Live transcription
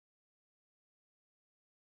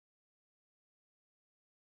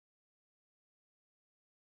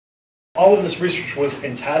all of this research was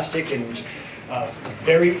fantastic and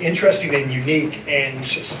very interesting and unique. And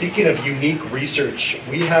speaking of unique research,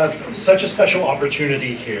 we have such a special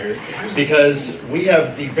opportunity here because we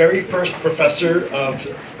have the very first professor of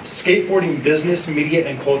skateboarding business, media,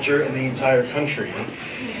 and culture in the entire country.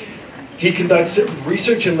 He conducts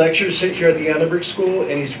research and lectures here at the Annenberg School,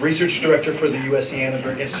 and he's research director for the USC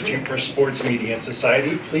Annenberg Institute for Sports, Media, and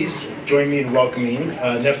Society. Please join me in welcoming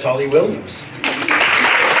Neftalie Williams.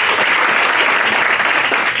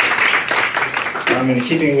 In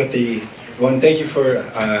keeping with thank you for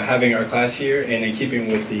having our class here, and in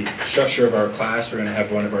keeping with the structure of our class, we're going to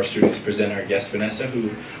have one of our students present our guest, Vanessa,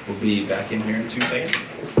 who will be back in here in 2 seconds.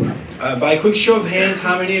 By a quick show of hands,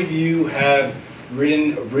 how many of you have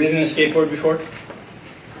ridden a skateboard before?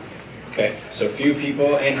 Okay, so a few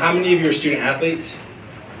people. And how many of you are student athletes?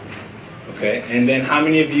 Okay, and then how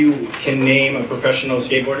many of you can name a professional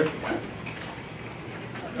skateboarder?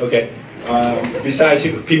 Okay, besides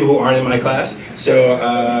people who aren't in my class. So,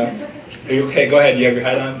 okay, go ahead, you have your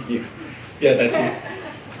hat on? Yeah, that's you.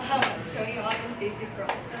 Tony Hawk and Stacy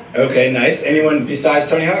Kroll. Okay, nice. Anyone besides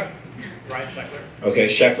Tony Hawk? Ryan Sheckler. Okay,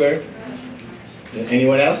 Sheckler.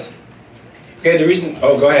 Anyone else? Okay, the reason,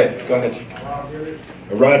 oh, go ahead.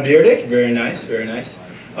 Rod Beardick, very nice, very nice.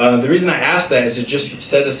 The reason I asked that is to just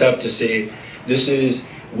set us up to say this is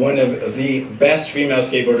one of the best female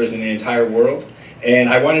skateboarders in the entire world, and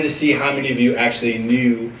I wanted to see how many of you actually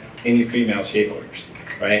knew any female skateboarders,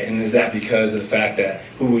 right? And is that because of the fact that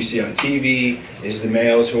who we see on TV is the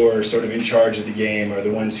males who are sort of in charge of the game, or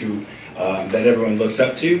the ones who that everyone looks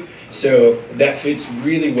up to? So that fits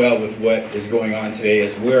really well with what is going on today,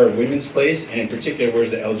 as we're a women's place, and in particular,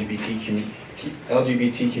 where's the LGBT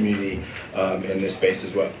community in this space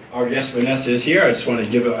as well. Our guest Vanessa is here. I just want to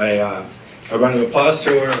give a round of applause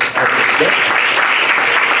to her.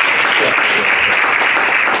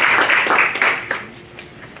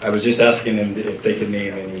 I was just asking them if they could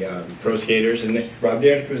name any pro skaters, and Rob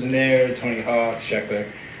Derrick was in there, Tony Hawk, Sheckler,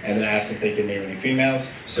 and then asked if they could name any females.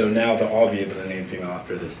 So now they'll all be able to name female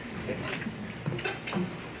after this.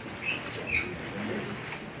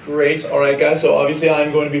 Great. All right, guys. So obviously,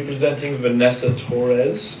 I'm going to be presenting Vanessa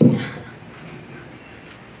Torres.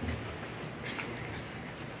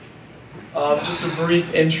 Just a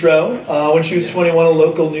brief intro. When she was 21, a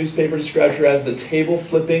local newspaper described her as the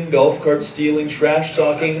table-flipping, golf cart stealing,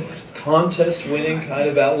 trash-talking, contest-winning kind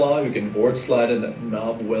of outlaw who can board slide a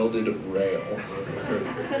knob-welded rail.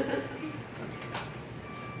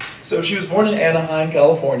 So she was born in Anaheim,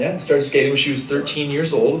 California, and started skating when she was 13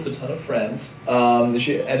 years old with a ton of friends.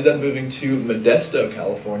 She ended up moving to Modesto,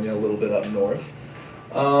 California, a little bit up north.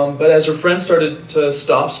 But as her friends started to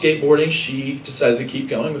stop skateboarding, she decided to keep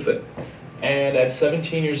going with it. And at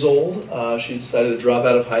 17 years old, she decided to drop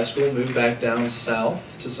out of high school, move back down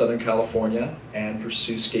south to Southern California, and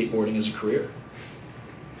pursue skateboarding as a career.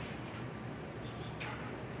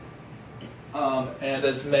 And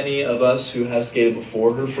as many of us who have skated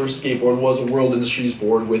before, her first skateboard was a World Industries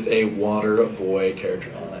board with a water boy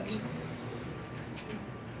character on it.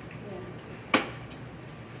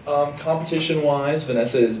 Competition-wise,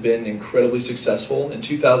 Vanessa has been incredibly successful. In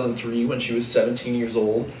 2003, when she was 17 years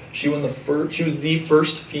old, she was the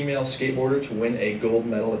first female skateboarder to win a gold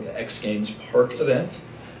medal at the X Games Park event.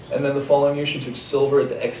 And then the following year, she took silver at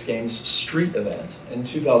the X Games Street event. In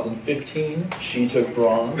 2015, she took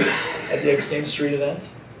bronze at the X Games Street event.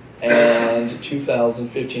 And in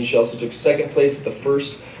 2015, she also took second place at the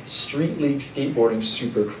first Street League Skateboarding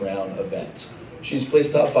Super Crown event. She's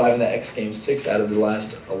placed top 5 in the X Games 6 out of the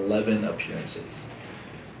last 11 appearances.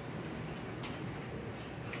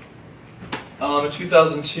 In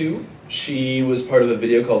 2002, she was part of a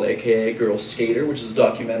video called AKA Girl Skater, which is a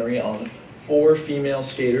documentary on 4 female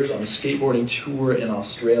skaters on a skateboarding tour in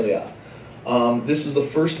Australia. This was the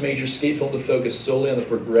first major skate film to focus solely on the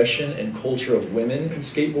progression and culture of women in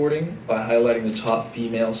skateboarding by highlighting the top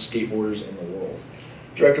female skateboarders in the world.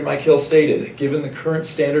 Director Mike Hill stated, "Given the current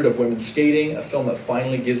standard of women's skating, a film that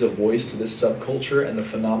finally gives a voice to this subculture and the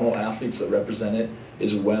phenomenal athletes that represent it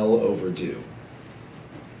is well overdue."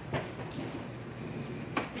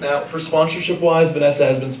 Now, for sponsorship-wise, Vanessa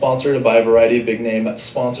has been sponsored by a variety of big-name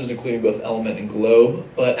sponsors, including both Element and Globe.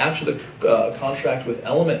 But after the contract with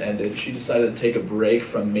Element ended, she decided to take a break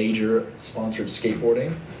from major sponsored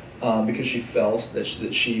skateboarding because she felt that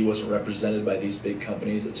she wasn't represented by these big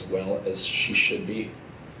companies as well as she should be.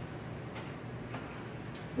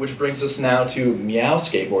 Which brings us now to Meow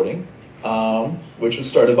Skateboarding, which was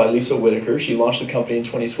started by Lisa Whitaker. She launched the company in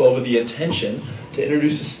 2012 with the intention to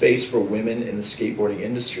introduce a space for women in the skateboarding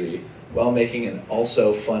industry while making an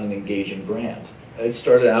also fun and engaging brand. It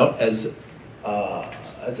started out as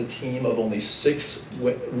as a team of only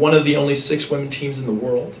one of the only 6 women teams in the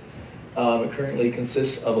world. It currently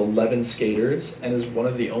consists of 11 skaters and is one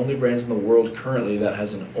of the only brands in the world currently that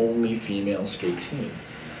has an only female skate team.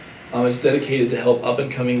 It's dedicated to help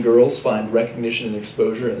up-and-coming girls find recognition and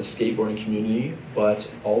exposure in the skateboarding community, but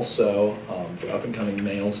also for up-and-coming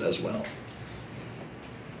males as well.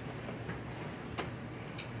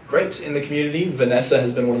 Great. In the community, Vanessa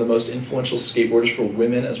has been one of the most influential skateboarders for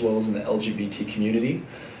women as well as in the LGBT community.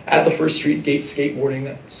 At the first Street Gate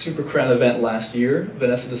Skateboarding Super Crown event last year,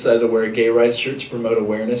 Vanessa decided to wear a gay rights shirt to promote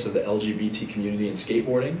awareness of the LGBT community in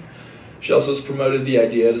skateboarding. She also has promoted the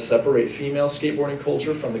idea to separate female skateboarding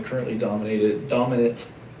culture from the currently dominant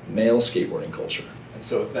male skateboarding culture. And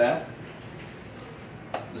so with that,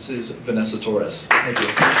 this is Vanessa Torres. Thank you.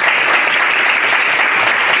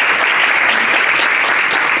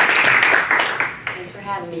 Thanks for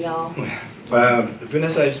having me, y'all.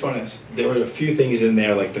 Vanessa, I just want to, there were a few things in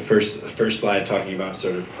there, like the first slide talking about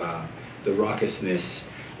sort of the raucousness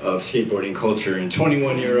of skateboarding culture and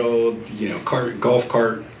 21-year-old, golf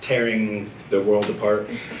cart tearing the world apart.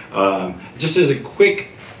 Just as a quick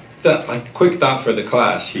thought for the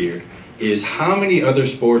class here is how many other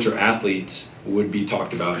sports or athletes would be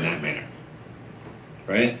talked about in that manner,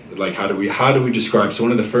 right? Like how do we describe? So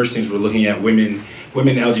one of the first things we're looking at women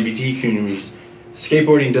LGBT communities.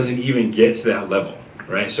 Skateboarding doesn't even get to that level,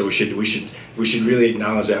 right? So we should really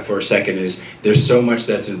acknowledge that for a second. Is there's so much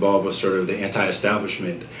that's involved with sort of the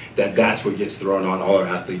anti-establishment that's what gets thrown on all our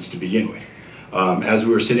athletes to begin with. As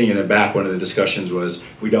we were sitting in the back, one of the discussions was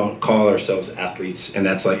we don't call ourselves athletes, and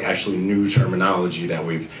that's like actually new terminology that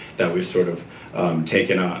we've sort of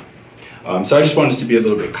taken on. So I just wanted us to be a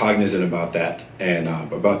little bit cognizant about that and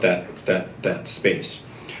about that space.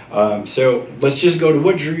 So let's just go to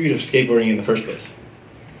what drew you to skateboarding in the first place?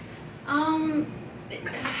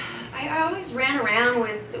 I always ran around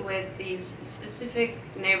with these specific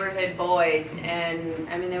neighborhood boys, and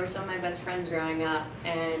I mean they were some of my best friends growing up,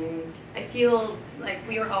 and I feel like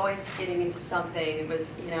we were always getting into something. It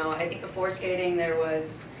was, I think before skating there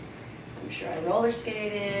was, I'm sure I roller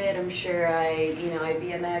skated, I'm sure I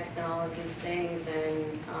BMX'd and all of these things,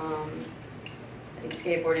 and I think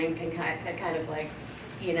skateboarding had kind of like,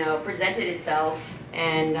 presented itself,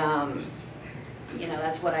 and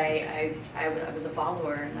that's what I was a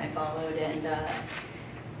follower, and I followed, and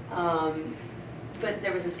but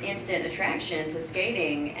there was this instant attraction to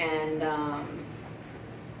skating, and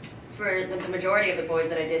for the majority of the boys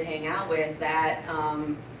that I did hang out with, that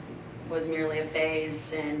was merely a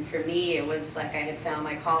phase, and for me it was like I had found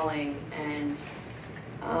my calling, and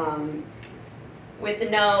with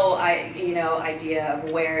no idea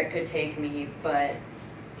of where it could take me, but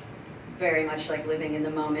very much like living in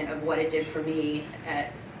the moment of what it did for me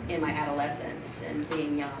in my adolescence and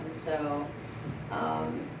being young. So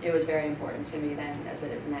it was very important to me then, as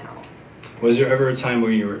it is now. Was there ever a time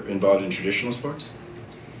when you were involved in traditional sports?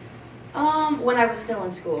 When I was still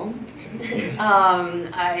in school.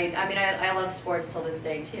 I love sports till this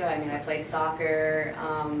day too. I mean, I played soccer.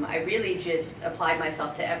 I really just applied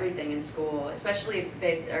myself to everything in school, especially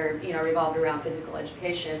revolved around physical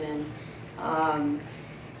education, and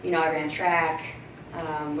I ran track,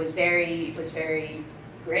 was very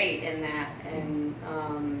great in that, and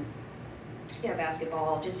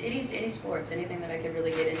basketball, just any sports, anything that I could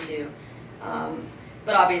really get into.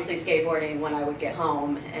 But obviously skateboarding when I would get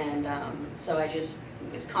home, and so I just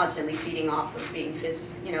was constantly feeding off of being just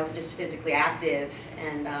physically active,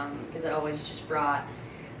 and because it always just brought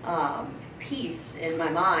peace in my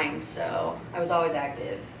mind, so I was always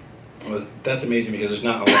active. Well, that's amazing, because there's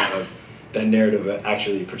not a lot of that narrative of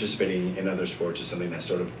actually participating in other sports is something that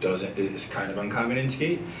sort of is kind of uncommon in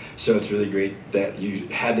skate. So it's really great that you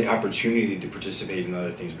had the opportunity to participate in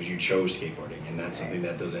other things, but you chose skateboarding, and that's something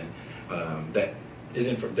that doesn't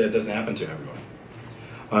happen to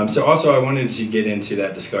everyone. So also I wanted to get into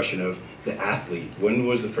that discussion of the athlete. When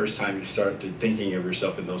was the first time you started thinking of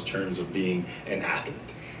yourself in those terms of being an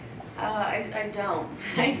athlete? I don't.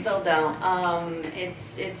 I still don't.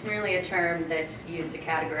 It's merely a term that's used to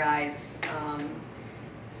categorize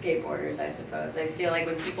skateboarders, I suppose. I feel like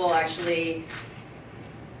when people actually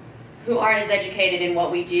who aren't as educated in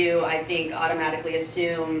what we do, I think automatically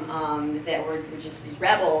assume that we're just these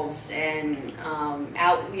rebels, and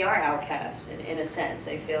we are outcasts in a sense,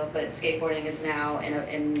 I feel. But skateboarding is now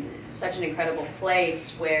in such an incredible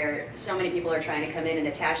place where so many people are trying to come in and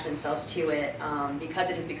attach themselves to it because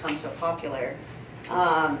it has become so popular.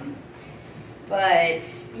 But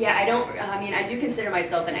yeah, I do consider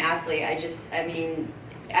myself an athlete.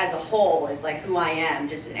 As a whole, is like who I am,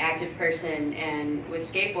 just an active person. And with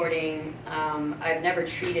skateboarding, I've never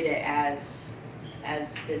treated it as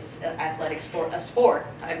as this athletic sport, a sport.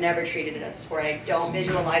 I've never treated it as a sport. I don't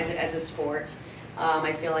visualize it as a sport.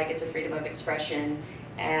 I feel like it's a freedom of expression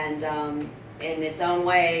and in its own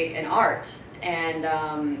way an art.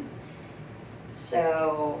 And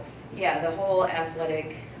so yeah, the whole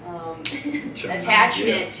athletic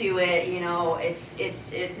attachment to it, you know,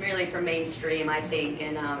 it's merely for mainstream, I think,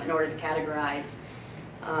 and in order to categorize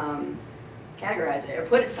it or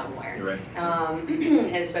put it somewhere. Right.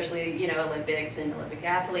 Especially, you know, Olympics and Olympic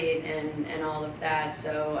athlete and all of that.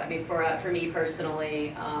 So I mean, for me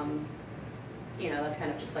personally, you know, that's kind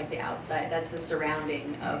of just like the outside. That's the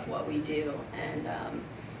surrounding of what we do, and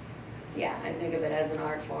yeah, I think of it as an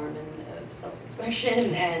art form and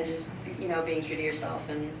self-expression and just, you know, being true to yourself.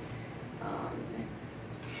 And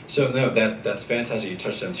so no, that's fantastic. You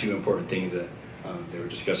touched on two important things that they were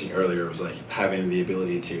discussing earlier. It was like having the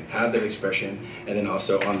ability to have that expression, and then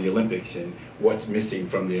also on the Olympics and what's missing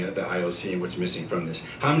from the IOC and what's missing from this.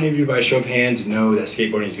 How many of you, by a show of hands, know that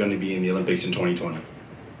skateboarding is going to be in the Olympics in 2020?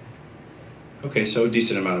 Okay, so a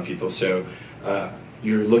decent amount of people. So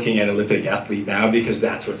you're looking at Olympic athlete now because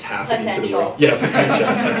that's what's happening to the world. Yeah, potential.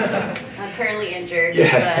 I'm currently injured,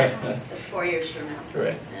 yeah. but that's 4 years from now. So,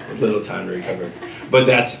 right, yeah. a little time to recover. But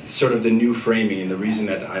that's sort of the new framing, and the reason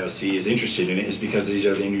that the IOC is interested in it is because these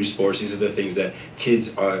are the new sports. These are the things that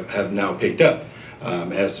kids have now picked up.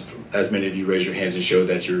 As many of you raised your hands and showed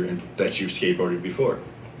that you've skateboarded before.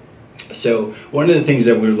 So one of the things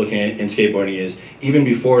that we're looking at in skateboarding is, even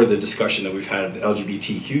before the discussion that we've had of the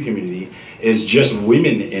LGBTQ community, is just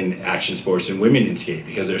women in action sports and women in skate,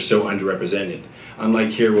 because they're so underrepresented. Unlike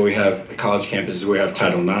here where we have college campuses where we have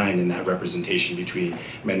Title IX and that representation between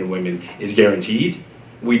men and women is guaranteed,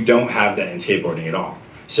 we don't have that in skateboarding at all.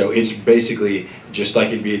 So it's basically just like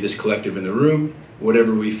it'd be this collective in the room,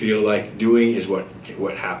 whatever we feel like doing is what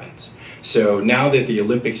happens. So now that the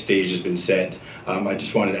Olympic stage has been set, I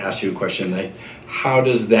just wanted to ask you a question, like, how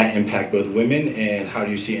does that impact both women, and how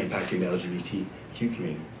do you see it impacting the LGBTQ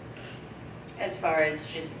community? As far as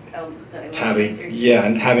just the Olympics,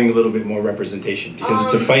 and having a little bit more representation, because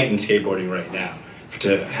it's a fight in skateboarding right now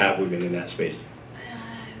to have women in that space.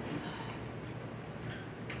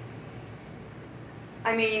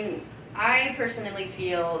 I mean, I personally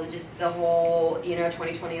feel just the whole, you know,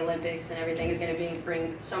 2020 Olympics and everything is going to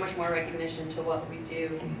bring so much more recognition to what we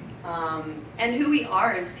do, and who we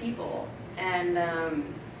are as people. And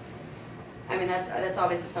I mean, that's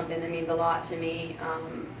obviously something that means a lot to me. I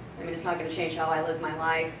mean, it's not going to change how I live my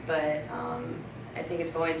life, but I think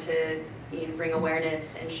it's going to, you know, bring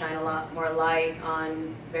awareness and shine a lot more light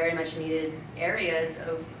on very much needed areas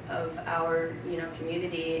of our, you know,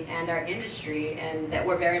 community and our industry, and that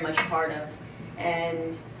we're very much a part of.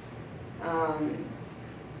 And I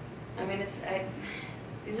mean,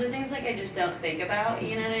 these are things like I just don't think about,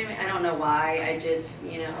 you know what I mean? I don't know why. I just,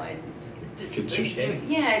 you know,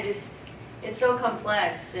 it's so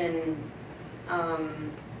complex, and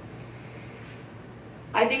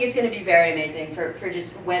I think it's going to be very amazing for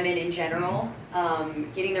just women in general,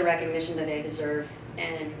 getting the recognition that they deserve.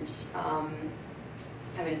 And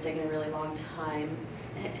I mean, it's taken a really long time,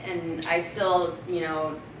 and I still, you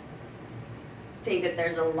know, think that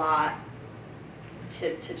there's a lot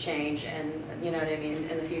to change, and you know what I mean,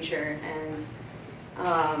 in the future. And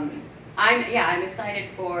I'm excited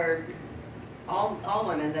for all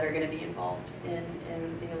women that are going to be involved in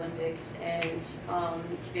the Olympics, and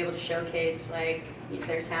to be able to showcase like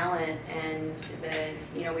their talent, and that,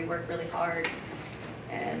 you know, we work really hard,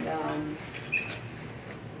 and yeah.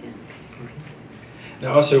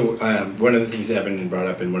 Now also, one of the things that have been brought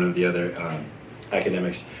up in one of the other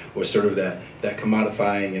academics was sort of that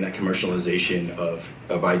commodifying and that commercialization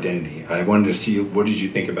of identity. I wanted to see, what did you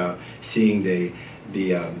think about seeing the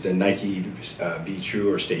Nike be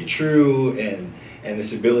true or stay true, and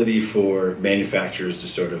this ability for manufacturers to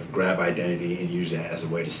sort of grab identity and use that as a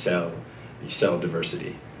way to sell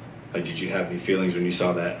diversity? Like, did you have any feelings when you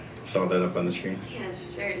saw that up on the screen? Yeah, it's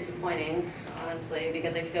just very disappointing, honestly,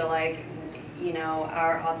 because I feel like, you know,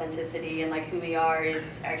 our authenticity and like who we are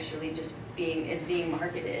is actually just being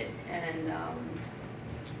marketed. And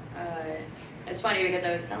it's funny because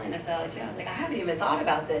I was telling Neftalie too, I was like, I haven't even thought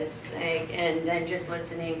about this, like, and then just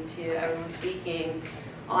listening to everyone speaking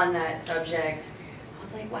on that subject, I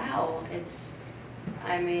was like, wow,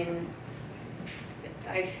 I mean,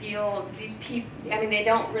 I feel these people, I mean, they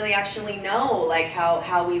don't really actually know like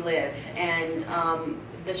how we live, and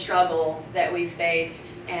the struggle that we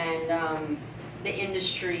faced, and the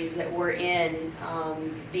industries that we're in,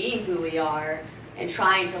 being who we are and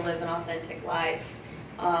trying to live an authentic life,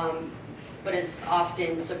 but is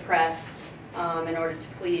often suppressed in order to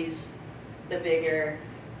please the bigger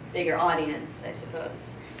bigger audience, I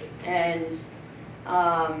suppose. And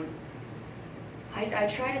I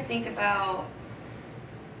try to think about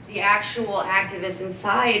the actual activists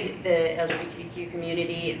inside the LGBTQ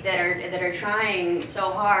community that are trying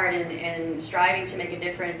so hard and striving to make a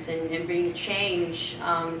difference and bring change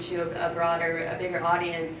to a bigger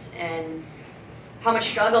audience, and how much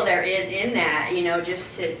struggle there is in that, you know,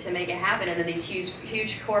 just to make it happen. And then these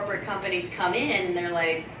huge corporate companies come in and they're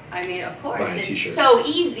like, I mean, of course, it's so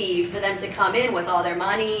easy for them to come in with all their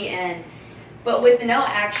money but with no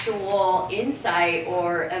actual insight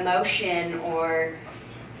or emotion, or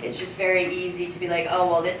it's just very easy to be like, oh,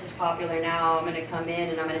 well, this is popular now, I'm gonna come in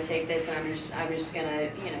and I'm gonna take this and I'm just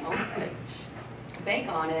gonna, you know, bank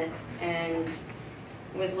on it, and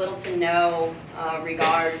with little to no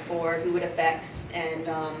regard for who it affects. And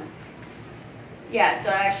yeah,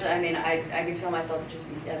 so actually, I mean, I can feel myself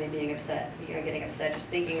just, I mean, being upset, you know, getting upset just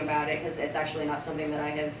thinking about it, because it's actually not something that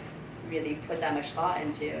I have really put that much thought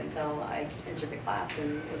into until I entered the class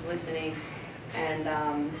and was listening. And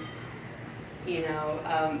you know,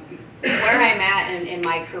 where I'm at in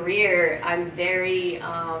my career, I'm very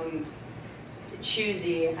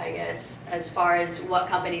choosy, I guess, as far as what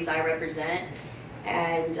companies I represent.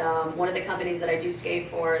 And one of the companies that I do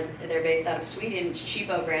skate for, they're based out of Sweden, it's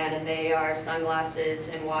Cheapo brand, and they are sunglasses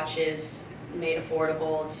and watches made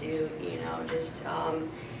affordable to, you know, just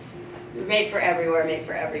made for everywhere, made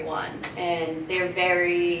for everyone. And they're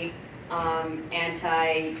very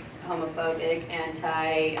anti-homophobic,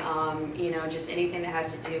 you know, just anything that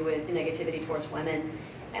has to do with negativity towards women.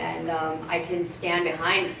 And I can stand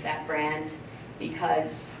behind that brand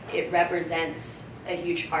because it represents a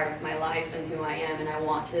huge part of my life and who I am, and I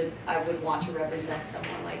would want to represent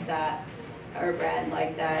someone like that, or a brand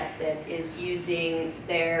like that, that is using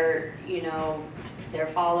their, you know, their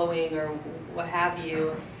following or what have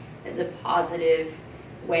you as a positive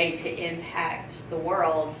way to impact the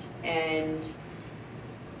world. And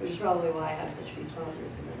which is probably why I have such few sponsors,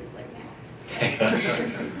 and they're just like, no.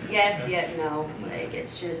 Yes, yet no. Like,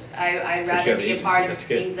 it's just, I'd rather be a part of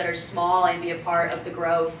things that are small and be a part of the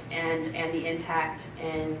growth and the impact.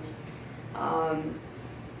 And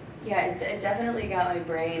yeah, it's definitely got my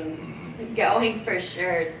brain going for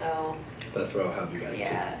sure. So that's where I'll have you guys.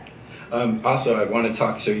 Yeah. Also, I want to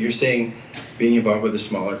talk, so you're saying being involved with the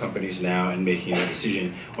smaller companies now and making a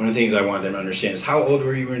decision. One of the things I want them to understand is, how old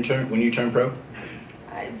were you when you turned pro?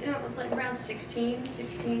 Like around 16,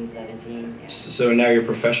 17. Yeah. So now you're a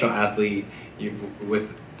professional athlete.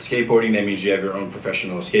 With skateboarding, that means you have your own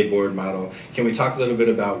professional skateboard model. Can we talk a little bit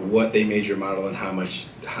about what they made your model and how much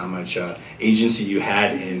agency you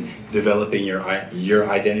had in developing your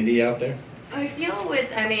identity out there? I feel with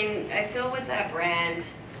that brand,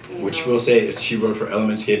 which we'll say, she wrote for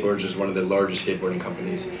Element Skateboards, which is one of the largest skateboarding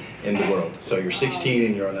companies in the world. So you're 16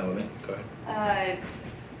 and you're on Element. Go ahead.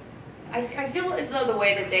 I feel as though the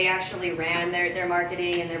way that they actually ran their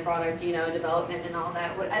marketing and their product, you know, development and all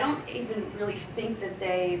that, I don't even really think that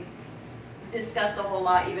they discussed a whole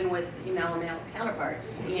lot, even with, you know, male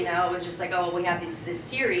counterparts. You know, it was just like, oh, well, we have this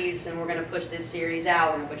series and we're going to push this series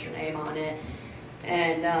out, we're going to put your name on it.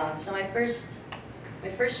 And so my first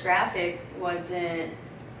graphic wasn't,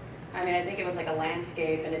 I mean, I think it was like a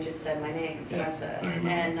landscape, and it just said my name, Vanessa. Yeah,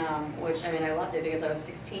 and which, I mean, I loved it because I was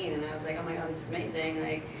 16, and I was like, oh my god, this is amazing.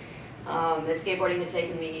 Like, that skateboarding had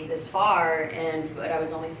taken me this far, but I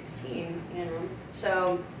was only 16, you know.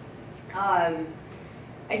 So I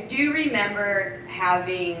do remember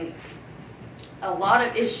having a lot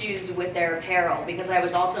of issues with their apparel, because I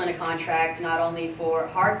was also in a contract not only for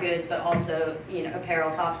hard goods but also, you know, apparel,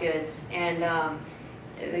 soft goods, and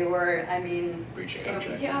they were, I mean, breaching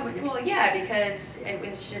contract. Yeah, well, yeah, because it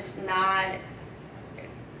was just not,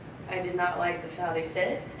 I did not like how they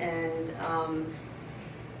fit, and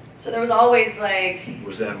so there was always like.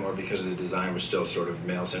 Was that more because the design was still sort of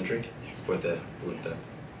male-centric? Yes. With the.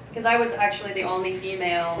 Because I was actually the only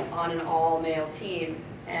female on an all-male team,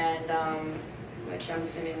 and which I'm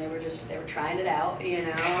assuming they were trying it out, you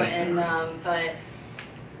know, and but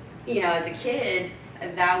you know, as a kid,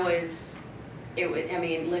 that was. I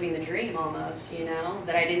mean, living the dream almost, you know,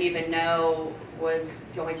 that I didn't even know was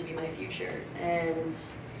going to be my future. And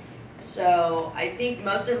so I think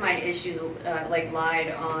most of my issues like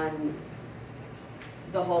lied on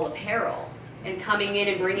the whole apparel and coming in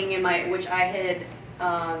and bringing in which I had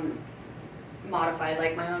modified,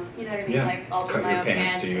 like my own, you know what I mean, yeah. like altered my own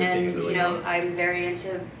pants, and you know, I'm very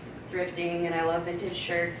into thrifting and I love vintage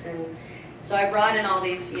shirts, and so I brought in all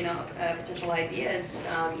these, you know, potential ideas.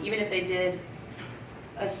 Even if they did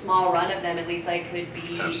a small run of them, at least I could be,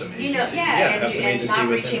 you know, and not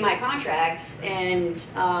breaching my contract. And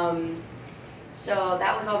So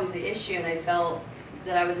that was always the issue, and I felt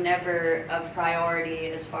that I was never a priority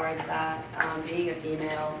as far as that, being a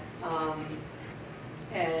female.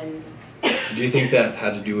 And do you think that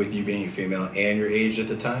had to do with you being female and your age at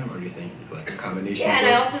the time, or do you think like a combination? yeah, of and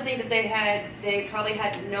I both? also think that they probably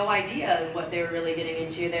had no idea what they were really getting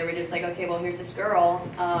into. They were just like, okay, well, here's this girl,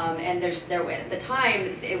 and at the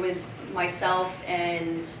time it was myself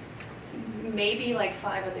and maybe like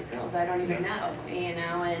 5 other girls. I don't even know, you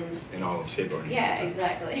know, and In all of skateboarding. yeah,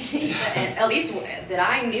 exactly. And at least that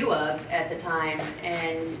I knew of at the time,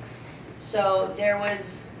 and so there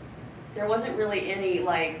wasn't really any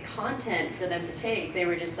like content for them to take. They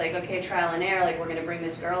were just like, okay, trial and error, like we're gonna bring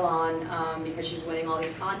this girl on because she's winning all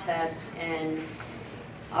these contests, and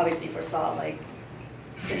obviously foresaw like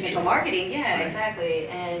potential marketing. Yeah, Right. exactly.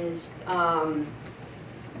 And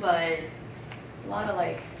but it's a lot of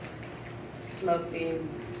like smoke being,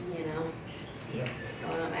 you know, Yeah.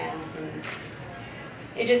 going up my ass, and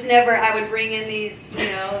it just never, I would bring in these, you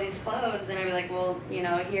know, these clothes, and I'd be like, well, you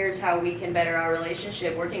know, here's how we can better our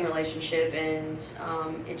relationship, working relationship, and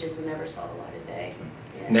it just never saw the light of day.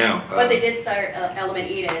 Yeah. Now, But they did start Element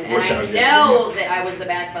Eden, and which I I was gonna know bring that I was the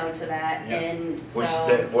backbone to that, Yeah. and so.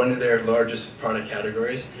 one of their largest product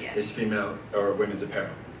categories Yeah. is female or women's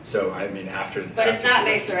apparel. So I mean, after. But it's not after-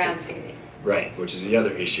 based around skating. Right, which is the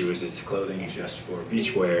other issue, is it's clothing just for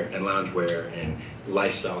beach wear and lounge wear and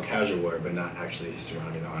lifestyle casual wear, but not actually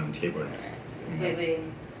surrounded on skateboarding. Completely,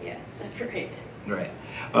 yeah, separated. Right.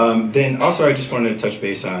 Then also I just wanted to touch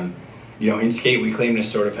base on, you know, in skate we claim to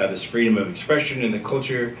sort of have this freedom of expression in the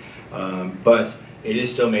culture, but it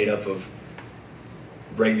is still made up of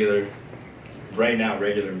regular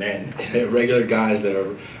men, regular guys that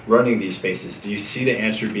are running these spaces. Do you see the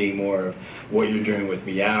answer being more of what you're doing with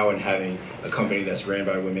Meow and having a company that's ran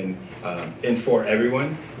by women and for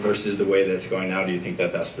everyone versus the way that it's going now? Do you think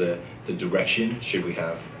that that's the direction? Should we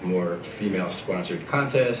have more female-sponsored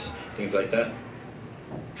contests, things like that?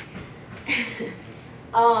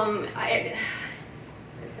 I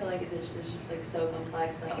feel like it's just like so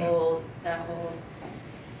complex, that whole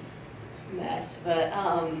mess, but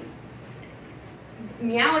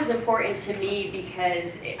Meow is important to me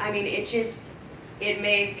because, I mean, it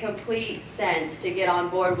made complete sense to get on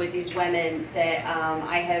board with these women that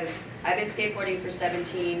I've been skateboarding for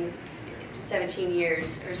 17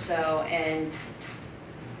 years or so, and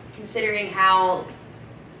considering how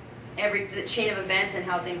the chain of events and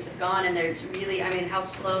how things have gone, and there's really, I mean, how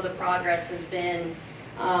slow the progress has been,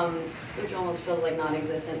 which almost feels like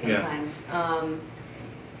non-existent sometimes. Yeah.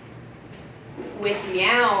 With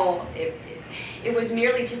Meow, it was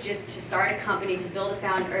merely to start a company, to build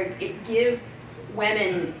or give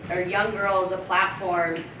women or young girls a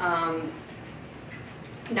platform,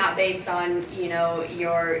 not based on, you know,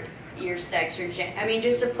 your sex, your I mean,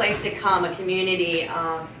 just a place to come, a community.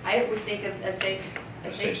 I would think of a safe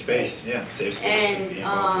space. Yeah, safe space.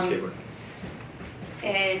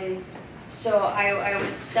 And so I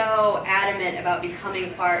was so adamant about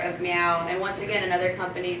becoming part of Meow, and once again another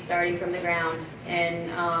company starting from the ground, and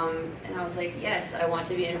I was like, yes, I want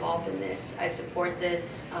to be involved in this. I support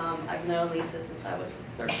this. I've known Lisa since I was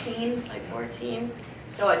 13, like 14,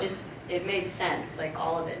 so it made sense. Like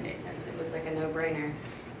all of it made sense. It was like a no-brainer,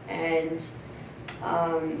 and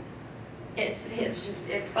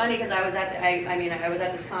it's funny because I was at I was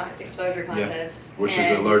at this exposure contest, which is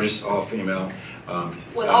the largest all-female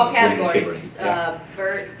with all categories, skateboarding.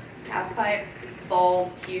 vert, half pipe,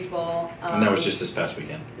 bowl, huge bowl, and that was just this past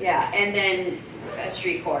weekend. Yeah, and then a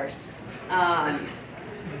street course.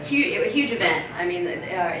 Huge event. I mean,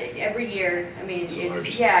 every year. I mean,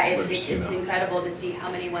 it's incredible to see how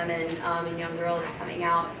many women and young girls coming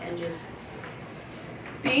out and just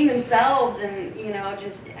being themselves, and you know,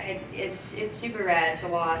 just it's super rad to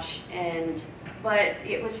watch. But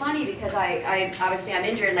it was funny because I obviously I'm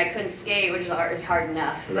injured and I couldn't skate, which is hard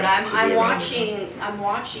enough. Right, but I'm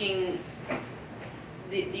watching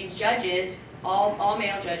these judges, all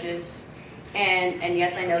male judges, and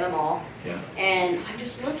yes, I know them all. Yeah. And I'm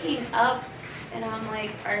just looking up, and I'm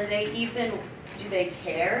like, do they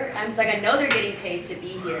care? I'm just like, I know they're getting paid to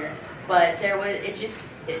be here, but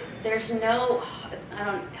there's no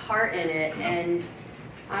heart in it, and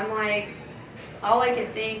I'm like, all I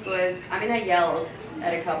could think was, I mean, I yelled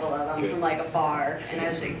at a couple of them from like afar, and I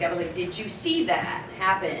was like, did you see that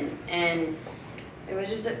happen? And it was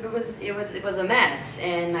just, it was a mess,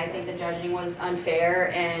 and I think the judging was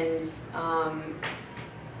unfair, and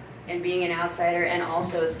being an outsider and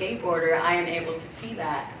also a skateboarder, I am able to see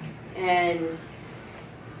that, and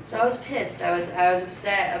so I was pissed. I was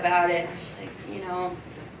upset about it. I was just like, you know,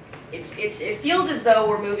 it feels as though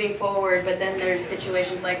we're moving forward, but then there's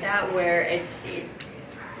situations like that where it's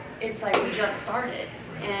like we just started,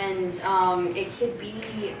 and it could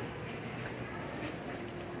be.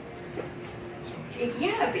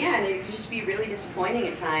 And it could just be really disappointing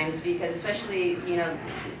at times because, especially, you know,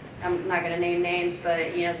 I'm not going to name names,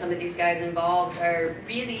 but you know, some of these guys involved are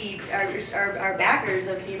really are backers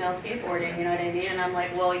of female skateboarding. You know what I mean? And I'm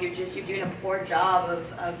like, well, you're doing a poor job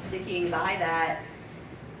of sticking by that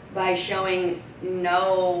by showing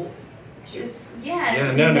no. We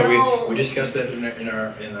discussed that in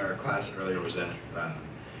our class earlier. Was that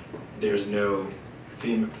there's no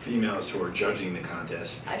females who are judging the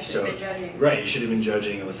contest. I should have been judging. Right, you should have been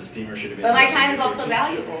judging. Alyssa Steamer should have been. But my time is also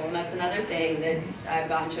valuable, and that's another thing that's I've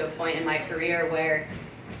gotten to a point in my career where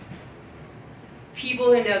people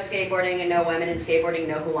who know skateboarding and know women in skateboarding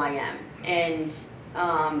know who I am, and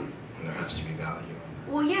there has to be value.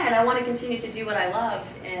 Well, yeah, and I want to continue to do what I love,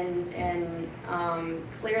 and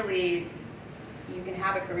clearly, you can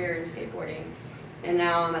have a career in skateboarding. And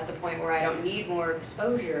now I'm at the point where I don't need more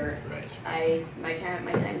exposure. Right. My time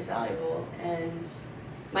is valuable, and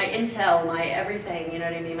my intel, my everything. You know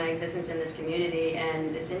what I mean? My existence in this community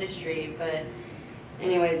and this industry. But,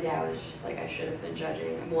 anyways, yeah, I was just like I should have been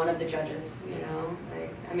judging. I'm one of the judges. You know,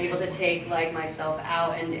 like I'm able to take like myself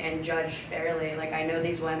out and judge fairly. Like I know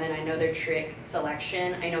these women. I know their trick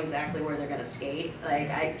selection. I know exactly where they're gonna skate.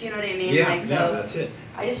 Like do you know what I mean? Yeah. Like, so No, that's it.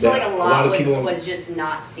 I just feel like a lot of people was just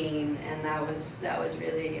not seen, and that was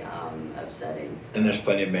really upsetting. So. And there's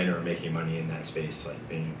plenty of men who are making money in that space, like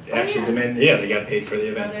being yeah. the men. Yeah, they got paid for the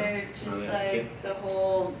So event. they're just like the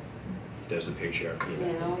whole. There's the patriarchy.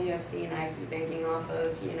 You know, UFC and Nike banking off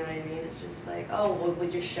of. You know what I mean? It's just like, oh, well, we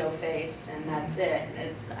just show face and that's it.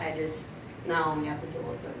 Now you have to do a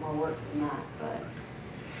little bit more work than that, but.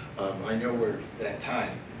 I know we're at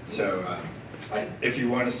time, so. If you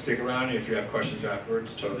want to stick around, if you have questions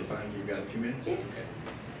afterwards, totally fine. You've got a few minutes? Yeah. Okay.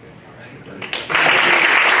 All right.